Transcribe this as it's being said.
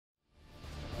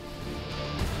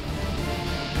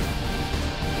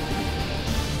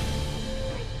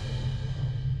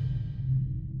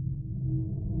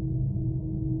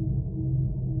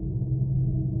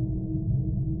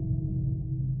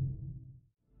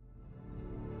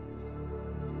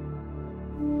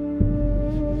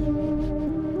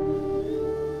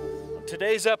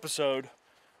today's episode,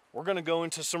 we're going to go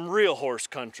into some real horse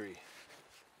country,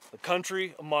 the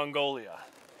country of Mongolia.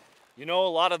 You know,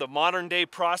 a lot of the modern day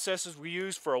processes we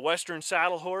use for a Western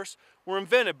saddle horse were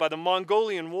invented by the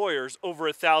Mongolian warriors over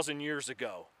 1,000 years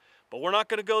ago. But we're not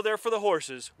going to go there for the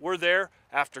horses. We're there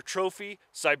after trophy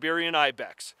Siberian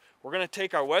Ibex. We're going to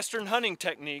take our Western hunting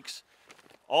techniques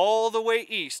all the way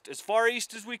east, as far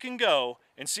east as we can go,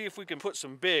 and see if we can put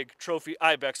some big trophy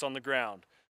Ibex on the ground.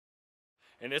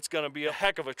 And it's going to be a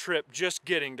heck of a trip just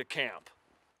getting to camp.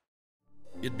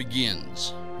 It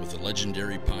begins with a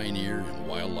legendary pioneer in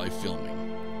wildlife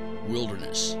filming.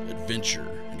 Wilderness, adventure,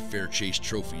 and fair chase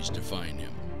trophies define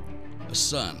him. A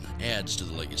son adds to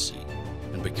the legacy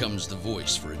and becomes the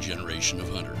voice for a generation of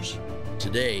hunters.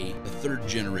 Today, the third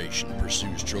generation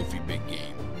pursues trophy big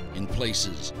game in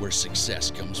places where success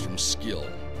comes from skill,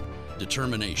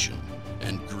 determination,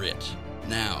 and grit.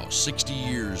 Now, 60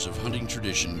 years of hunting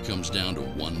tradition comes down to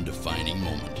one defining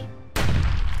moment.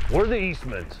 We're the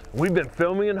Eastmans. We've been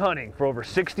filming and hunting for over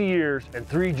 60 years and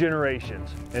 3 generations,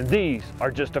 and these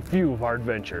are just a few of our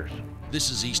adventures.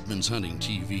 This is Eastmans Hunting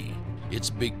TV.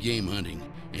 It's big game hunting,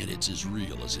 and it's as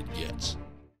real as it gets.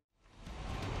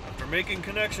 After making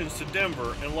connections to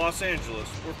Denver and Los Angeles,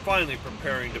 we're finally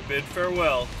preparing to bid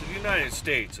farewell to the United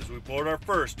States as we board our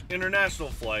first international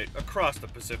flight across the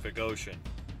Pacific Ocean.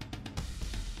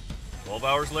 12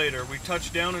 hours later, we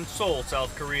touched down in Seoul,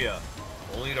 South Korea,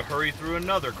 only to hurry through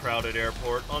another crowded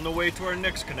airport on the way to our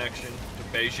next connection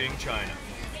to Beijing, China.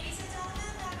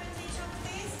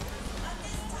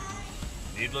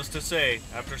 Needless to say,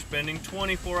 after spending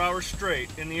 24 hours straight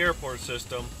in the airport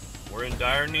system, we're in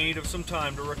dire need of some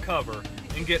time to recover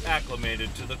and get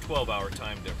acclimated to the 12-hour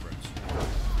time difference.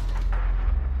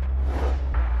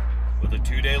 With a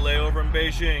 2-day layover in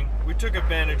Beijing, we took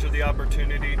advantage of the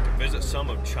opportunity to visit some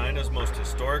of China's most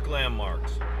historic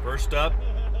landmarks. First up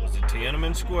was the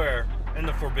Tiananmen Square and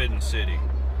the Forbidden City.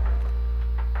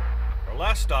 Our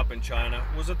last stop in China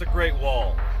was at the Great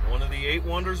Wall, one of the 8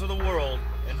 wonders of the world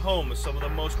and home of some of the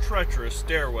most treacherous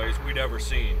stairways we'd ever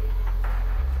seen.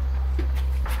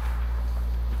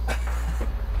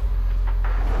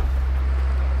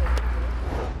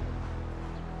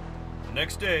 The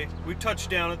next day, we touched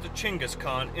down at the Genghis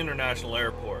Khan International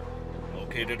Airport,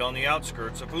 located on the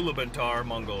outskirts of Ulaanbaatar,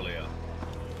 Mongolia.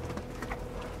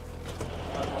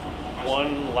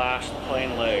 One last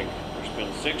plane leg. There's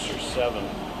been 6 or 7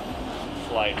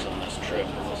 flights on this trip,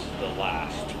 and this is the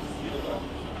last.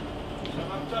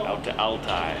 Out to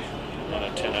Altai on a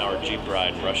 10-hour Jeep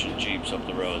ride, Russian Jeeps up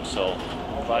the road, so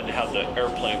glad to have the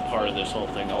airplane part of this whole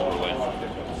thing over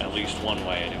with, at least one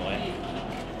way anyway.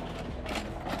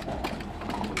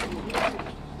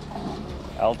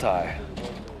 Altai.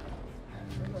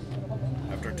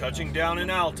 After touching down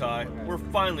in Altai, we're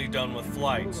finally done with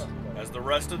flights, as the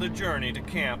rest of the journey to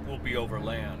camp will be over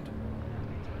land.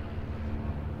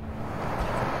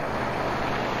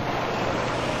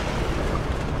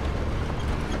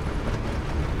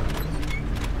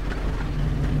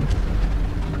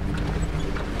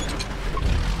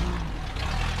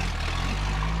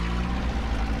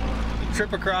 The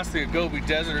trip across the Gobi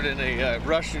Desert in a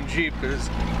Russian Jeep is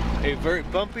a very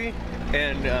bumpy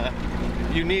and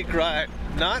unique ride.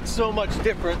 Not so much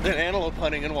different than antelope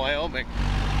hunting in Wyoming.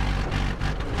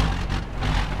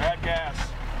 Bad gas.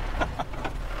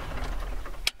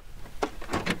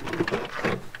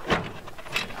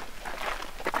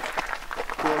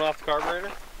 Cooling off the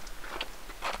carburetor?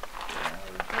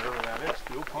 Whatever that is,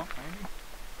 fuel pump maybe?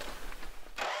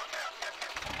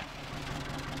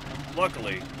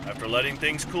 Luckily, after letting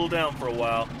things cool down for a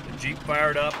while, the Jeep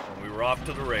fired up and we were off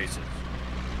to the races.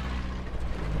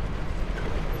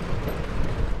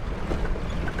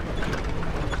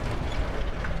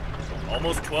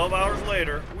 Almost 12 hours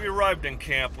later, we arrived in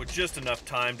camp with just enough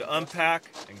time to unpack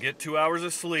and get 2 hours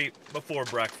of sleep before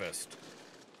breakfast.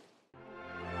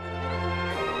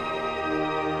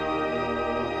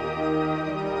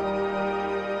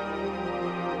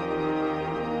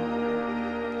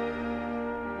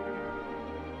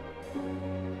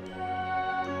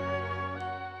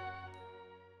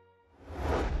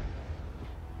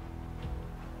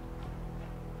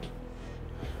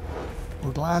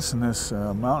 We're glassing this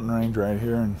mountain range right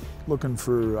here and looking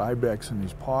for Ibex in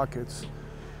these pockets.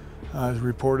 It's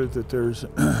reported that there's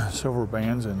several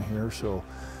bands in here, so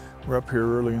we're up here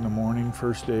early in the morning,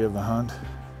 first day of the hunt,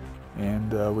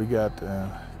 and we got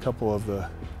a couple of the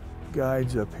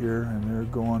guides up here, and they're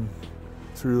going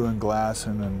through and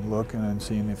glassing and looking and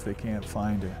seeing if they can't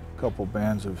find a couple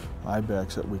bands of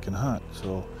Ibex that we can hunt.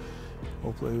 So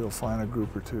hopefully they'll find a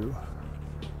group or 2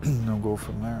 and they'll go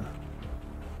from there.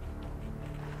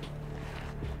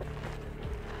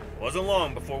 wasn't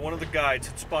long before one of the guides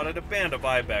had spotted a band of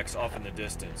Ibex off in the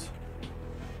distance.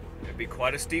 It'd be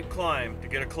quite a steep climb to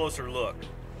get a closer look.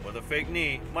 With a fake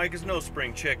knee, Mike is no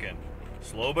spring chicken.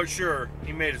 Slow but sure,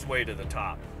 he made his way to the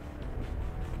top.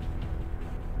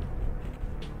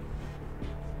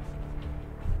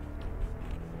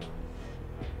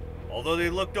 Although they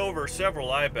looked over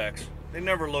several Ibex, they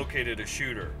never located a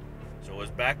shooter, so it was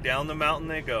back down the mountain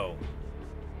they go.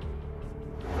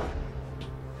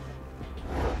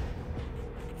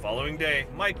 The following day,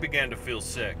 Mike began to feel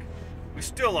sick. We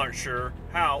still aren't sure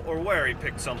how or where he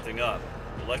picked something up,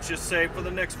 but let's just say for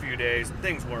the next few days,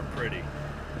 things weren't pretty.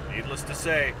 Needless to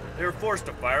say, they were forced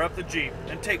to fire up the Jeep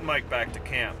and take Mike back to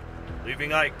camp,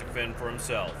 leaving Ike to fend for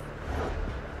himself.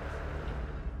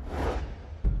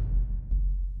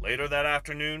 Later that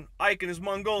afternoon, Ike and his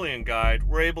Mongolian guide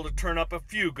were able to turn up a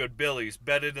few good billies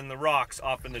bedded in the rocks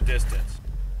off in the distance.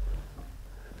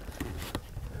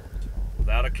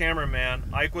 Without a cameraman,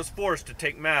 Ike was forced to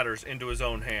take matters into his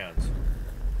own hands.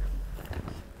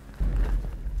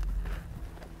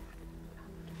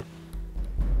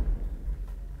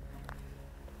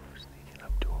 We're sneaking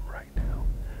up to him right now.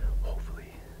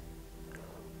 Hopefully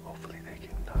they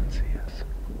cannot see us.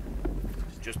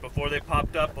 Just before they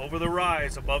popped up over the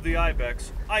rise above the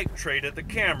Ibex, Ike traded the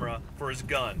camera for his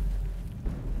gun.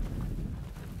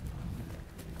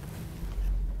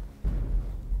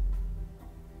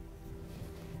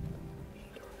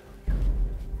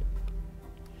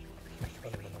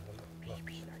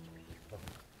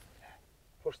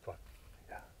 First one.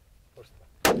 Yeah, first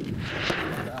one.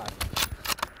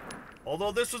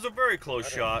 Although this was a very close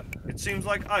shot, it seems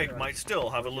like Ike might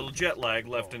still have a little jet lag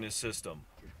left in his system.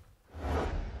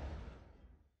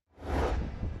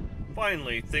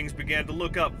 Finally, things began to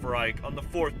look up for Ike on the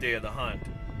 4th day of the hunt,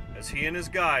 as he and his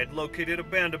guide located a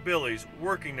band of billies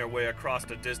working their way across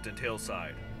a distant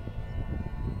hillside.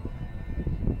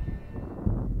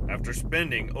 After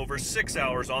spending over 6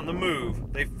 hours on the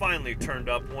move, they finally turned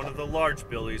up one of the large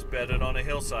billies bedded on a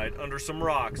hillside under some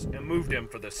rocks and moved him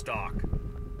for the stock.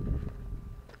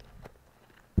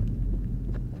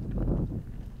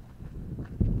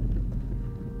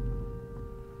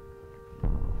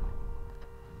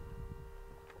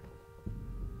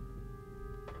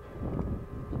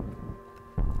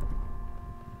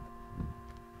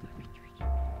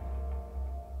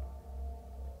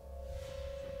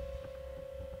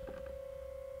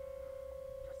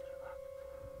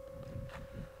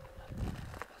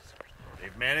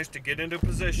 Managed to get into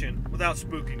position without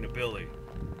spooking the billy.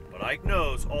 But Ike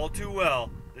knows all too well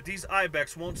that these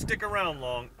Ibex won't stick around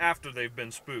long after they've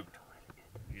been spooked.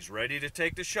 He's ready to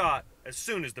take the shot as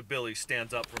soon as the billy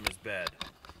stands up from his bed.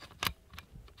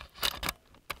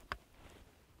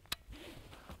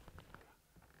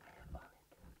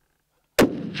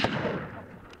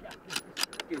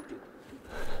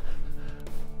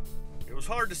 It was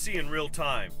hard to see in real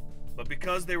time, but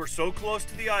because they were so close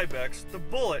to the Ibex, the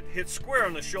bullet hit square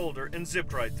on the shoulder and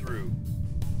zipped right through.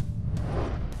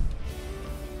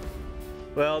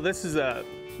 Well, this is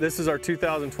our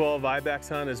 2012 Ibex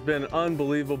hunt. It's been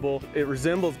unbelievable. It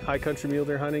resembles high country mule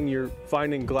deer hunting. You're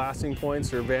finding glassing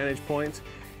points or vantage points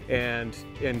and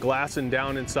glassing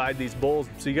down inside these bulls.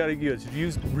 So you gotta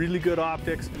use really good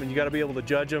optics, and you gotta be able to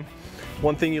judge them.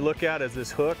 One thing you look at is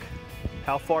this hook,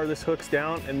 how far this hook's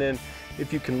down, and then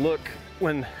if you can look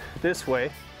when this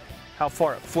way, how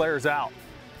far it flares out.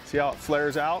 See how it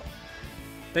flares out?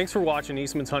 Thanks for watching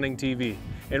Eastmans Hunting TV.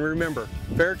 And remember,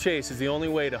 fair chase is the only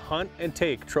way to hunt and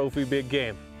take trophy big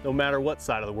game, no matter what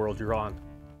side of the world you're on.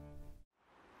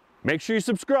 Make sure you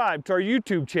subscribe to our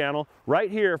YouTube channel right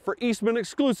here for Eastman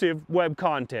exclusive web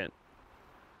content.